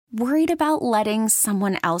Worried about letting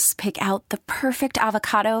someone else pick out the perfect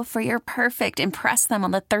avocado for your perfect impress them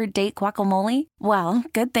on the third date guacamole? Well,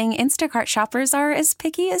 good thing Instacart shoppers are as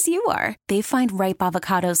picky as you are. They find ripe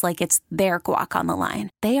avocados like it's their guac on the line.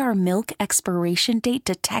 They are milk expiration date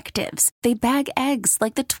detectives. They bag eggs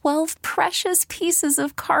like the 12 precious pieces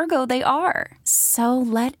of cargo they are. So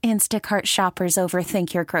let Instacart shoppers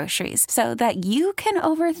overthink your groceries so that you can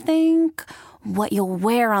overthink what you'll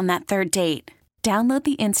wear on that third date. Download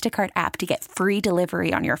the Instacart app to get free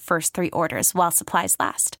delivery on your first 3 orders while supplies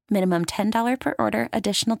last. Minimum $10 per order.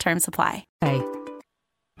 Additional terms apply.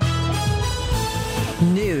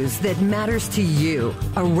 News that matters to you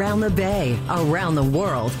around the Bay, around the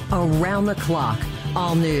world, around the clock.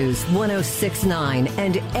 All News 106.9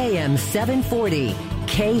 and AM 740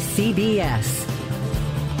 KCBS.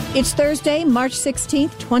 It's Thursday, March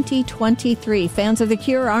 16th, 2023. Fans of The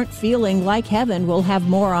Cure aren't feeling like heaven. We'll have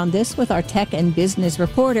more on this with our tech and business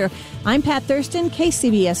reporter. I'm Pat Thurston.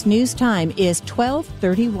 KCBS News Time is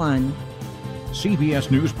 12:31.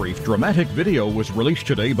 CBS News Brief. Dramatic video was released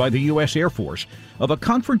today by the U.S. Air Force of a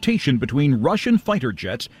confrontation between Russian fighter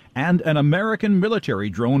jets and an American military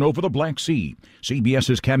drone over the Black Sea.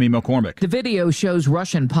 CBS's Cammie McCormick. The video shows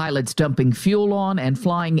Russian pilots dumping fuel on and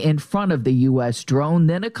flying in front of the U.S. drone,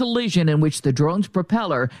 then a collision in which the drone's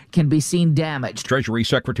propeller can be seen damaged. Treasury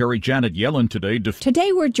Secretary Janet Yellen today.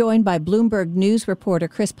 Today we're joined by Bloomberg News reporter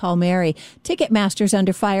Chris Palmieri. Ticketmaster's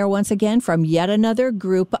under fire once again from yet another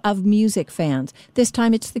group of music fans. This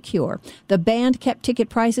time it's The Cure. The band kept ticket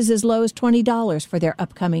prices as low as $20 for their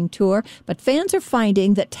upcoming tour, but fans are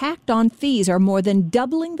finding that tacked-on fees are more than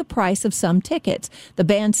doubling the price of some tickets. The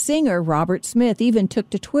band's singer, Robert Smith, even took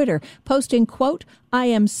to Twitter, posting, quote, "I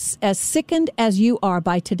am as sickened as you are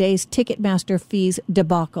by today's Ticketmaster fees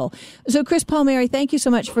debacle." So, Chris Palmieri, thank you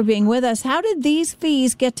so much for being with us. How did these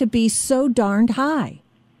fees get to be so darned high?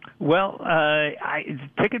 Well,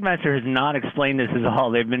 Ticketmaster has not explained this at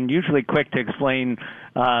all. They've been usually quick to explain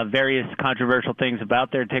various controversial things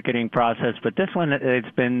about their ticketing process, but this one,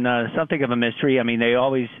 it's been something of a mystery. I mean, they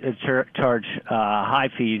always charge high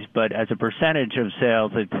fees, but as a percentage of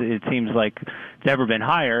sales, it seems like it's never been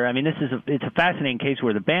higher. I mean, it's a fascinating case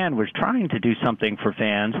where the band was trying to do something for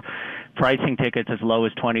fans, pricing tickets as low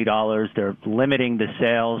as $20. They're limiting the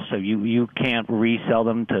sales, so you can't resell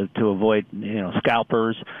them to avoid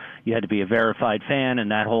scalpers. You had to be a verified fan in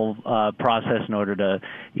that whole process in order to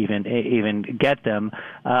even get them,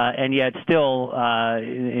 and yet still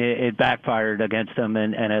it backfired against them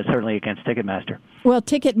and certainly against Ticketmaster. Well,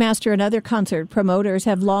 Ticketmaster and other concert promoters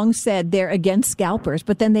have long said they're against scalpers,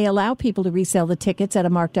 but then they allow people to resell the tickets at a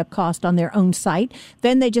marked up cost on their own site.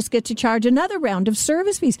 Then they just get to charge another round of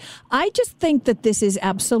service fees. I just think that this is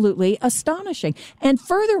absolutely astonishing. And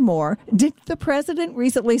furthermore, did the president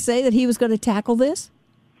recently say that he was going to tackle this?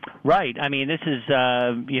 Right. I mean, this is,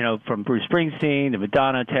 from Bruce Springsteen to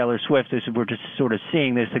Madonna, Taylor Swift. We're just sort of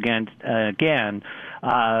seeing this again.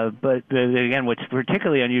 But again, what's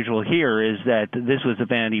particularly unusual here is that this was a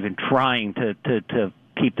band even trying to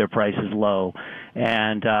keep their prices low.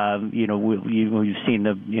 And, we've seen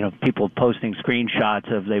the, people posting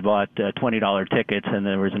screenshots of they bought $20 tickets and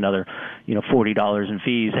there was another, $40 in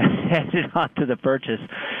fees added onto the purchase.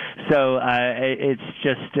 So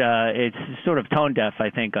it's sort of tone deaf, I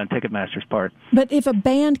think, on Ticketmaster's part. But if a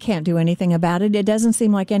band can't do anything about it, it doesn't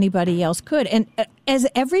seem like anybody else could. And as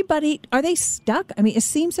everybody, are they stuck? I mean, it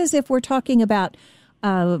seems as if we're talking about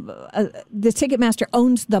the Ticketmaster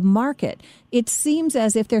owns the market. It seems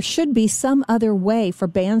as if there should be some other way for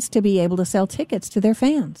bands to be able to sell tickets to their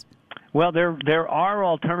fans. Well, there are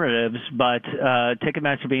alternatives, but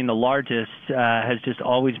Ticketmaster being the largest has just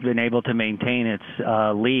always been able to maintain its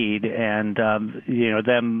lead. And,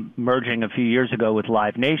 them merging a few years ago with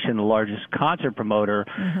Live Nation, the largest concert promoter,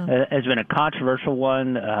 has been a controversial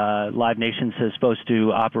one. Live Nation is supposed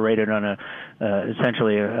to operate it on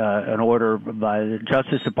essentially an order by the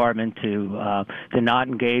Justice Department to not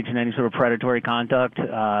engage in any sort of predatory conduct.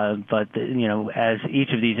 But, as each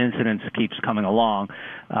of these incidents keeps coming along,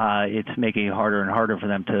 it's making it harder and harder for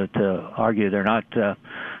them to argue they're not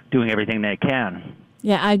doing everything they can.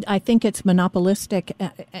 Yeah, I think it's monopolistic.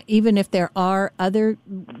 Even if there are other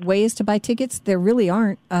ways to buy tickets, there really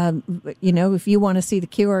aren't. If you want to see The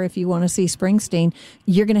Cure, if you want to see Springsteen,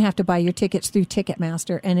 you're going to have to buy your tickets through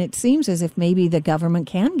Ticketmaster. And it seems as if maybe the government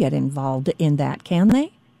can get involved in that, can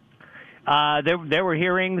they? There were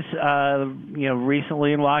hearings,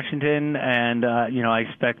 recently in Washington, and I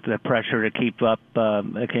expect the pressure to keep up.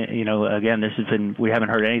 Again, we haven't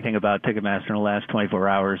heard anything about Ticketmaster in the last 24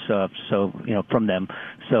 hours, from them.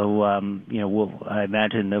 So, I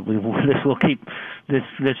imagine that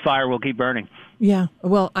this fire will keep burning. Yeah,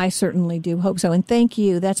 well, I certainly do hope so. And thank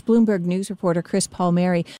you. That's Bloomberg News reporter Chris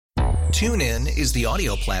Palmieri. TuneIn is the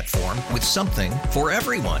audio platform with something for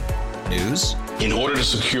everyone. News. In order to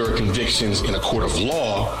secure convictions in a court of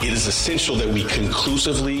law, it is essential that we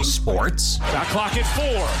conclusively. Sports. Shot clock at 4.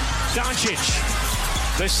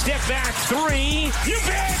 Doncic. The step back 3. You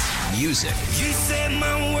bet. Music. You set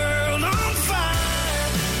my world on fire.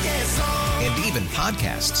 Yes, and even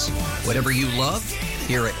podcasts. Whatever you love,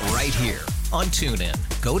 hear it right here on TuneIn.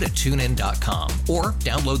 Go to TuneIn.com or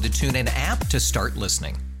download the TuneIn app to start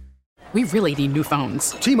listening. We really need new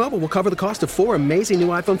phones. T-Mobile will cover the cost of 4 amazing new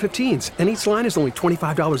iPhone 15s, and each line is only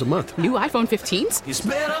 $25 a month. New iPhone 15s? It's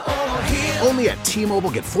better over here. Only at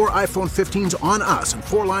T-Mobile, get 4 iPhone 15s on us and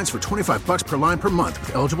 4 lines for $25 per line per month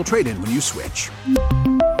with eligible trade-in when you switch.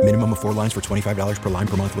 Minimum of 4 lines for $25 per line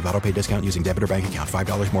per month with autopay discount using debit or bank account.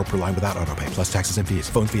 $5 more per line without autopay, plus taxes and fees.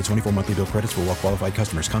 Phone fee at 24 monthly bill credits for well-qualified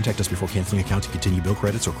customers. Contact us before canceling account to continue bill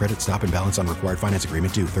credits or credit stop and balance on required finance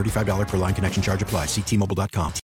agreement due. $35 per line connection charge applies. See T-Mobile.com.